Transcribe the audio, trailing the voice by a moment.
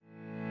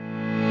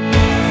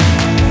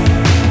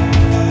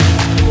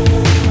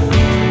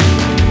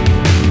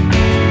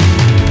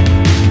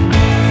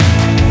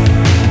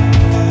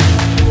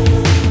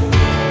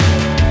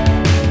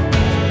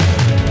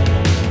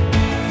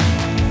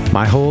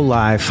whole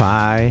life,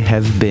 I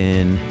have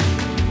been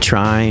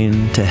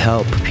trying to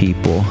help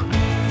people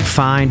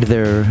find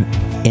their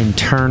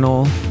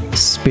internal,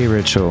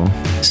 spiritual,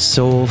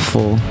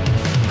 soulful,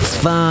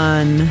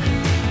 fun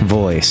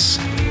voice.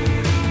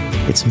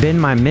 It's been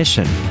my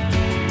mission.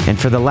 And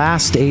for the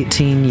last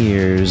 18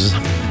 years,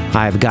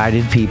 I've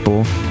guided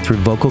people through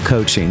vocal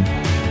coaching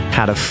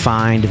how to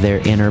find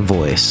their inner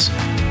voice,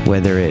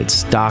 whether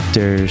it's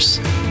doctors,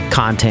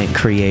 content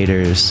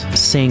creators,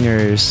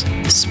 singers,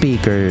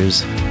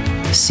 speakers,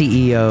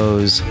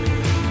 CEOs.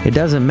 It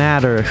doesn't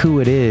matter who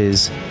it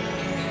is.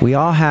 We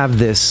all have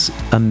this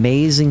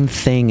amazing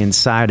thing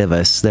inside of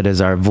us that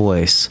is our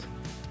voice,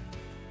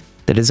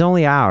 that is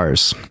only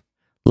ours.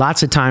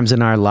 Lots of times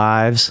in our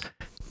lives,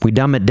 we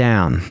dumb it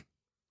down.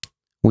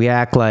 We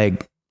act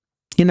like,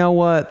 you know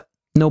what?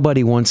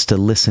 Nobody wants to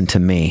listen to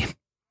me.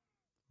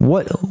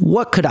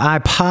 What could I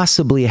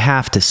possibly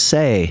have to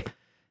say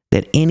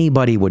that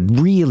anybody would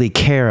really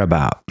care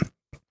about?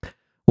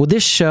 Well,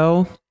 this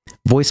show,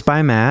 Voice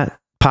by Matt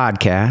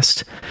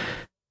podcast,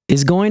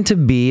 is going to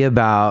be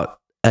about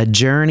a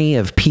journey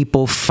of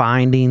people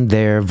finding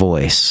their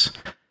voice.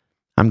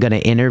 I'm going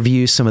to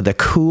interview some of the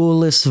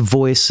coolest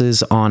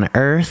voices on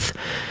earth,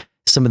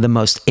 some of the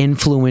most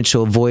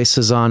influential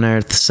voices on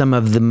earth, some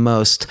of the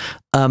most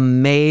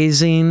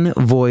amazing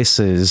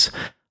voices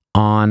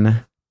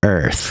on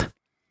earth.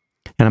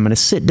 And I'm going to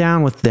sit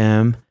down with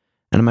them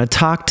and I'm going to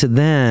talk to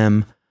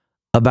them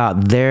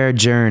about their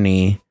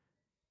journey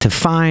to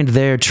find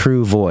their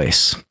true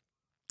voice.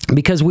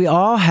 Because we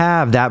all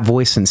have that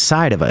voice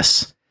inside of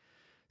us.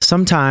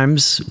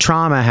 Sometimes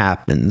trauma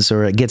happens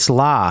or it gets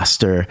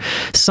lost or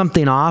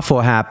something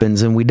awful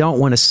happens and we don't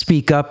want to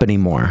speak up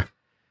anymore.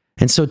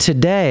 And so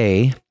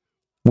today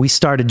we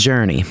start a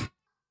journey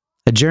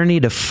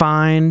to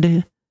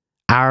find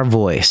our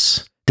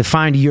voice, to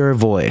find your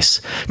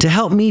voice, to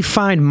help me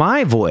find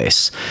my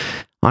voice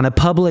on a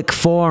public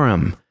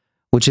forum,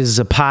 which is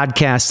a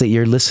podcast that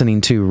you're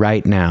listening to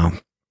right now.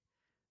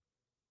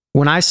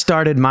 When I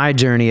started my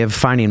journey of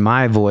finding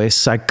my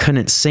voice, I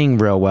couldn't sing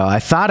real well. I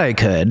thought I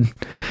could.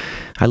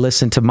 I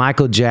listened to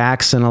Michael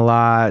Jackson a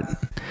lot.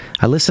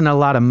 I listened to a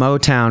lot of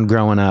Motown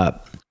growing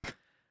up.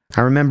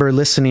 I remember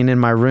listening in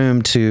my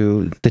room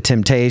to The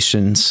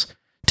Temptations,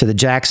 to the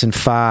Jackson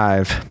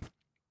 5,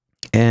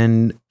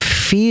 and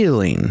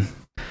feeling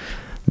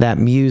that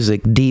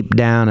music deep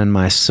down in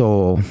my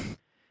soul.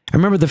 I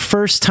remember the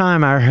first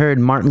time I heard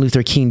Martin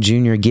Luther King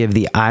Jr. give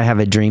the I Have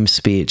a Dream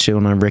speech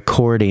on a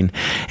recording,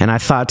 and I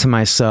thought to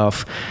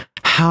myself,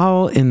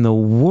 how in the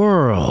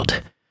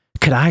world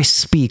could I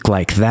speak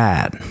like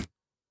that?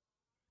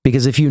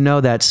 Because if you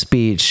know that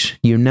speech,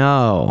 you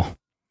know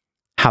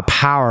how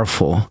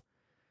powerful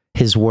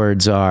his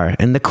words are.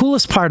 And the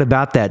coolest part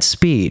about that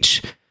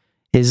speech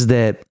is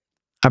that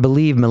I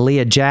believe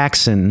Malia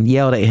Jackson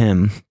yelled at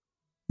him,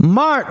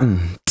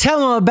 "Martin,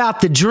 tell him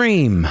about the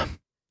dream."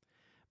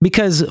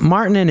 Because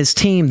Martin and his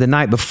team the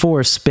night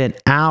before spent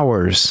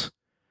hours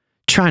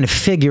trying to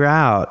figure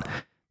out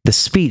the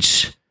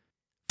speech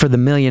for the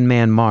Million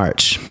Man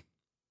March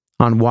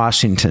on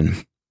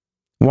Washington,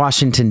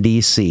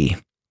 D.C.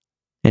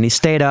 And he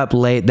stayed up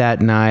late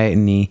that night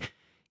and he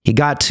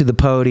got to the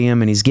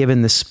podium and he's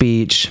given the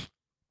speech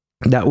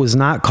that was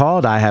not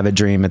called I Have a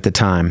Dream at the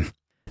time.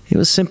 It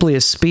was simply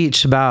a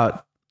speech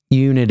about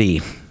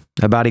unity,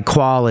 about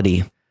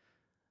equality,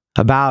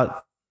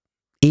 about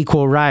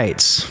equal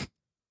rights.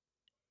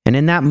 And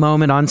in that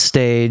moment on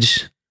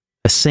stage,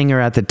 a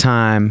singer at the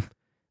time,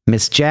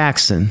 Miss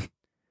Jackson,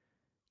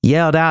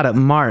 yelled out at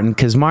Martin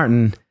because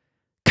Martin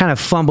kind of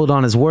fumbled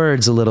on his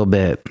words a little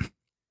bit.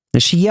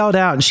 And she yelled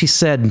out and she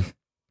said,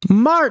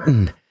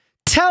 "Martin,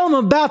 tell him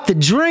about the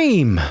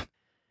dream."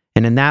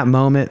 And in that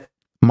moment,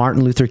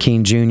 Martin Luther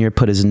King Jr.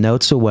 put his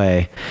notes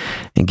away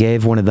and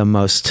gave one of the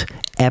most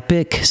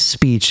epic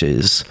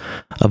speeches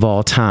of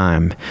all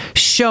time,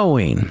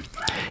 showing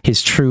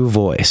his true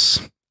voice.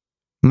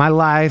 My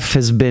life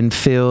has been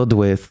filled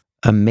with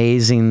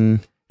amazing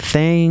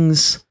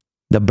things.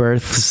 The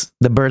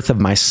birth of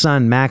my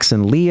son, Max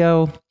and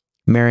Leo,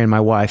 marrying my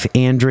wife,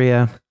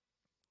 Andrea.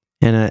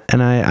 And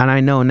I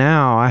know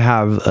now I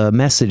have a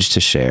message to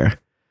share,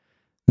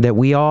 that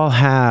we all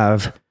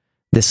have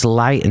this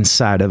light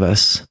inside of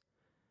us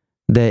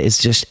that is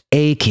just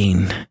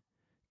aching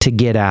to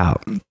get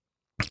out,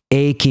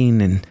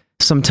 aching, and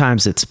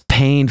sometimes it's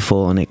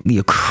painful and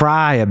you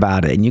cry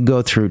about it and you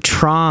go through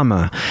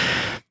trauma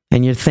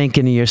and you're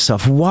thinking to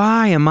yourself,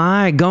 why am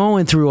I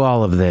going through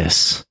all of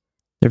this?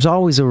 There's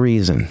always a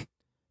reason.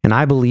 And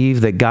I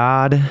believe that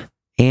God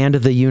and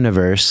the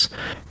universe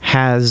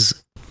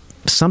has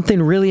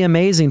something really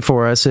amazing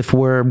for us if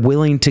we're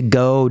willing to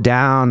go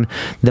down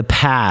the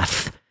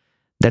path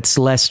that's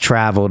less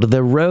traveled,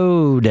 the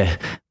road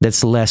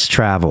that's less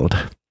traveled.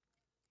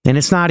 And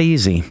it's not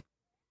easy.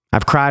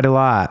 I've cried a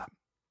lot.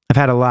 I've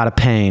had a lot of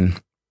pain.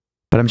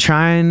 But I'm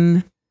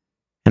trying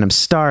and I'm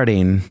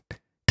starting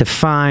to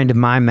find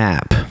my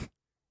map,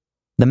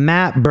 the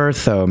Matt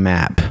Bertho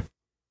map.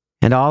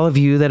 And all of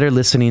you that are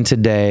listening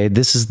today,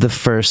 this is the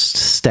first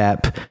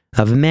step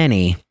of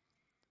many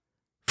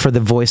for the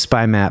Voice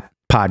by Matt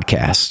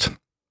podcast.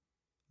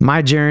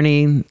 My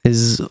journey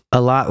is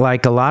a lot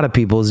like a lot of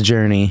people's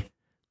journey,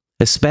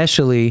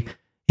 especially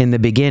in the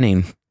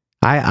beginning.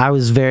 I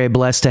was very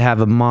blessed to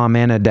have a mom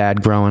and a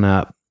dad growing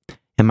up.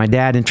 And my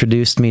dad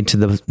introduced me to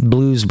the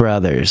Blues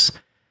Brothers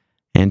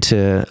and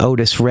to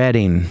Otis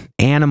Redding,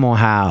 Animal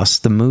House,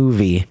 the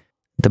movie,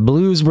 the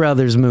Blues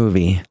Brothers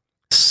movie,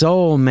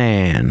 Soul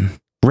Man,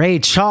 Ray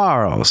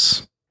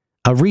Charles,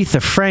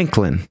 Aretha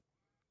Franklin,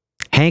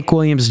 Hank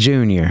Williams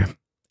Jr.,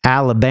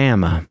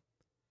 Alabama.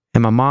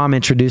 And my mom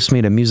introduced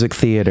me to music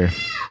theater.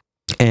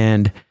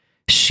 And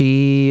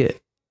she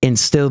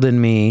instilled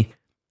in me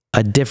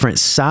a different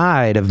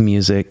side of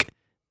music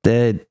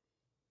that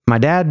my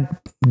dad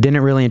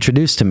didn't really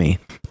introduce to me.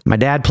 My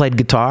dad played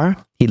guitar.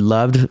 He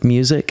loved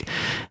music.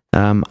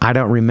 I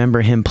don't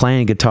remember him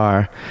playing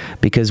guitar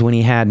because when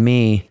he had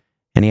me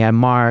and he had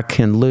Mark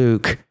and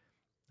Luke,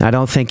 I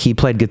don't think he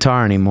played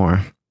guitar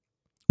anymore,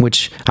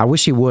 which I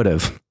wish he would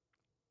have.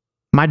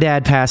 My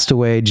dad passed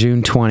away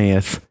June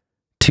 20th,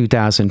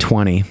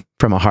 2020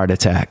 from a heart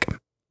attack,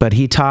 but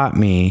he taught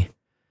me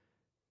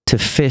to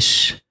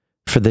fish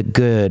for the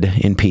good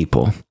in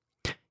people.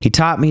 He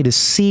taught me to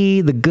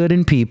see the good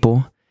in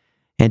people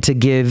and to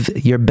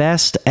give your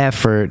best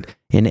effort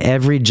in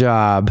every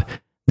job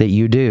that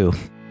you do.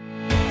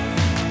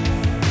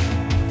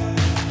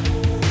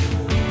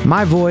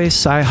 My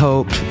voice, I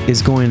hope,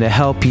 is going to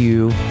help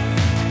you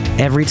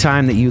every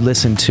time that you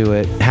listen to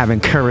it, have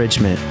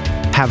encouragement,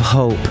 have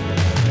hope,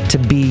 to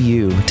be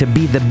you, to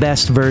be the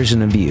best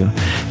version of you,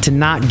 to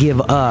not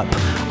give up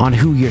on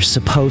who you're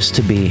supposed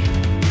to be,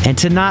 and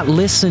to not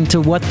listen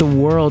to what the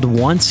world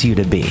wants you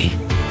to be,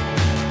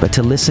 but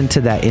to listen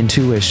to that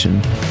intuition,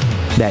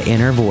 that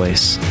inner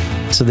voice,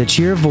 so that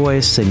your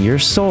voice and your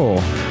soul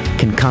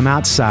can come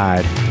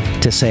outside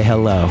to say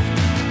hello.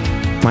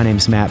 My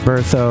name's Matt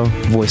Bertho,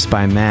 Voice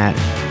by Matt.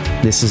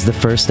 This is the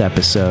first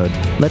episode.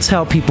 Let's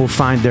help people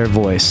find their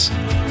voice,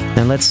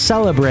 and let's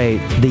celebrate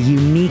the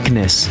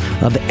uniqueness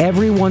of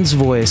everyone's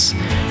voice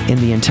in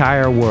the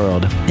entire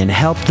world and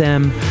help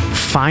them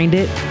find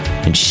it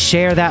and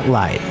share that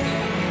light.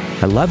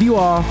 I love you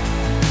all.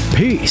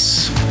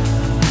 Peace.